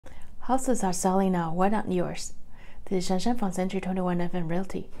Houses are selling now, why not yours? This is Shanshan from Century 21 FM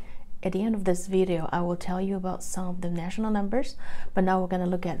Realty. At the end of this video, I will tell you about some of the national numbers, but now we're going to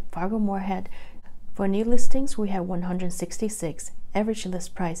look at Fargo-Moorhead. For new listings, we have 166. Average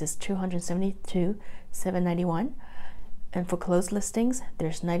list price is $272,791. And for closed listings,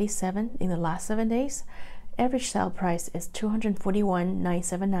 there's 97 in the last 7 days. Average sale price is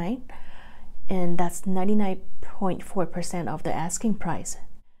 $241,979, and that's 99.4% of the asking price.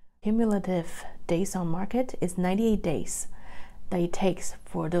 Cumulative days on market is 98 days that it takes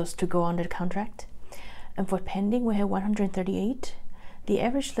for those to go under contract. And for pending, we have 138. The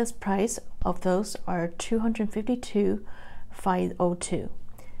average list price of those are $252,502.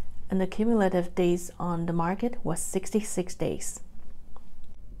 And the cumulative days on the market was 66 days.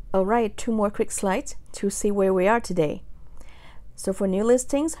 Alright, 2 more quick slides to see where we are today. So for new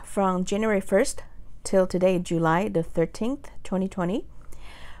listings from January 1st till today, July the 13th, 2020,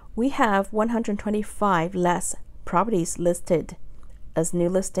 we have 125 less properties listed as new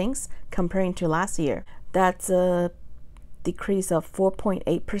listings comparing to last year. That's a decrease of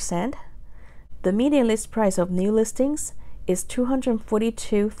 4.8%. The median list price of new listings is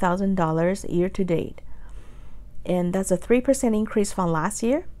 $242,000 year to date, and that's a 3% increase from last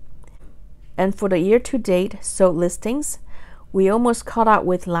year. And for the year to date sold listings, we almost caught up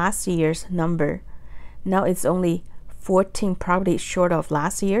with last year's number. Now it's only 14 properties short of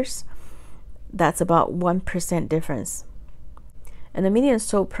last year's. That's about 1% difference. And the median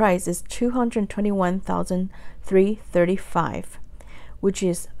sold price is $221,335, which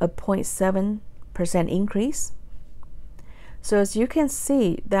is a 0.7% increase. So as you can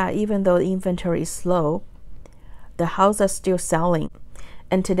see that even though the inventory is slow, the houses are still selling.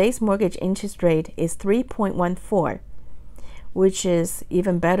 And today's mortgage interest rate is 3.14, which is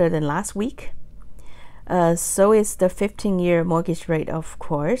even better than last week. So is the 15-year mortgage rate, of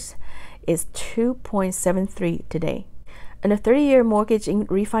course, is 2.73 today. And the 30-year mortgage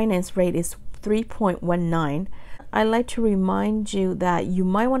refinance rate is 3.19. I'd like to remind you that you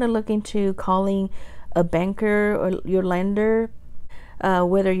might want to look into calling a banker or your lender,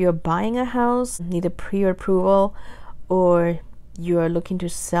 whether you're buying a house, need a pre-approval, or you're looking to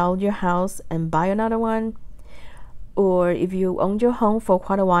sell your house and buy another one, or if you owned your home for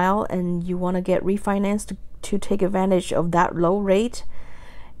quite a while and you want to get refinanced to take advantage of that low rate,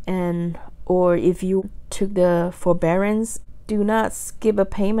 and or if you took the forbearance, do not skip a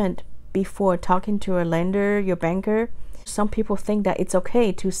payment before talking to a lender, your banker. Some people think that it's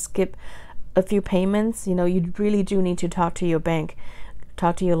okay to skip a few payments. You know, you really do need to talk to your bank,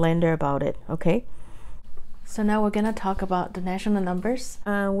 talk to your lender about it, okay? So now we're gonna talk about the national numbers.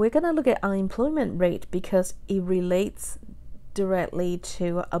 We're gonna look at unemployment rate because it relates directly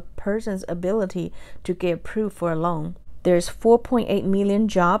to a person's ability to get approved for a loan. There's 4.8 million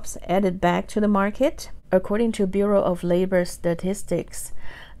jobs added back to the market. According to Bureau of Labor Statistics,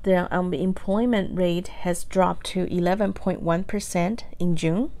 the unemployment rate has dropped to 11.1% in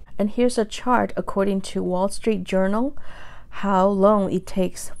June. And here's a chart according to Wall Street Journal, how long it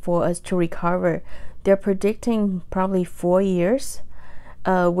takes for us to recover. They're predicting probably 4 years,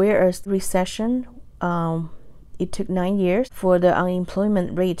 whereas recession, it took 9 years for the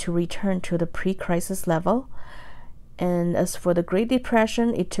unemployment rate to return to the pre-crisis level. And as for the Great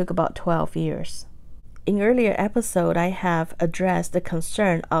Depression, it took about 12 years. In earlier episode, I have addressed the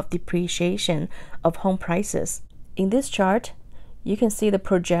concern of depreciation of home prices. In this chart, you can see the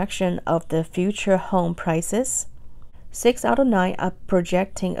projection of the future home prices. 6 out of 9 are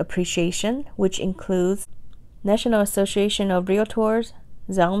projecting appreciation, which includes National Association of Realtors,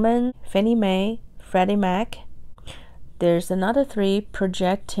 Zelman, Fannie Mae, Freddie Mac. There's another 3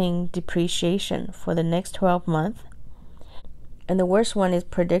 projecting depreciation for the next 12 months. And the worst one is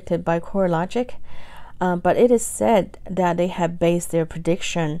predicted by CoreLogic, but it is said that they have based their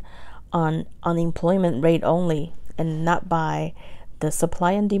prediction on unemployment rate only and not by the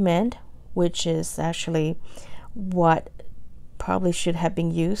supply and demand, which is actually what probably should have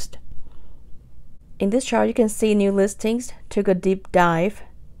been used. In this chart, you can see new listings took a deep dive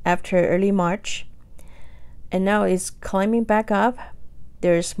after early March, and now it's climbing back up.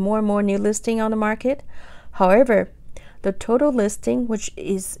 There's more and more new listing on the market. However, the total listing, which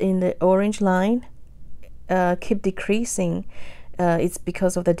is in the orange line, keep decreasing. It's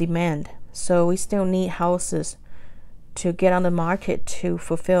because of the demand. So we still need houses to get on the market to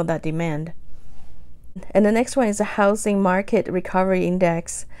fulfill that demand. And the next one is a housing market recovery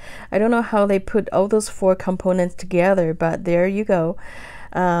index. I don't know how they put all those 4 components together, but there you go.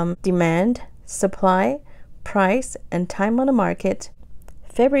 Demand, supply, price, and time on the market.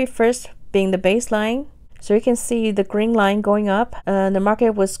 February 1st being the baseline, So you can see the green line going up. The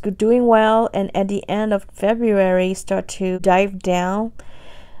market was doing well, and at the end of February start to dive down,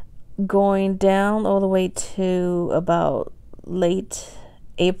 going down all the way to about late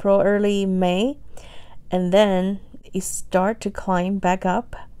April, early May, and then it start to climb back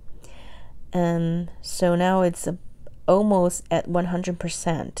up. And so now it's almost at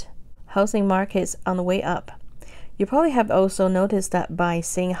 100%. Housing market's on the way up. You probably have also noticed that by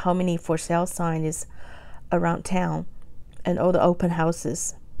seeing how many for sale signs is around town and all the open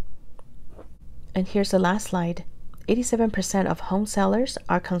houses. And here's the last slide. 87% of home sellers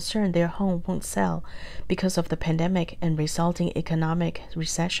are concerned their home won't sell because of the pandemic and resulting economic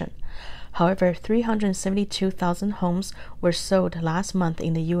recession. However, 372,000 homes were sold last month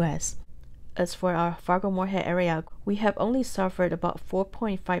in the U.S. As for our Fargo-Moorhead area, we have only suffered about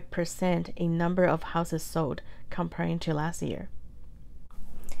 4.5% in number of houses sold comparing to last year.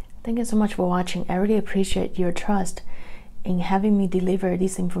 Thank you so much for watching. I really appreciate your trust in having me deliver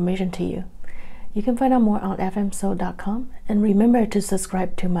this information to you. You can find out more on fmsold.com, and remember to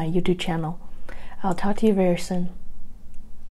subscribe to my YouTube channel. I'll talk to you very soon.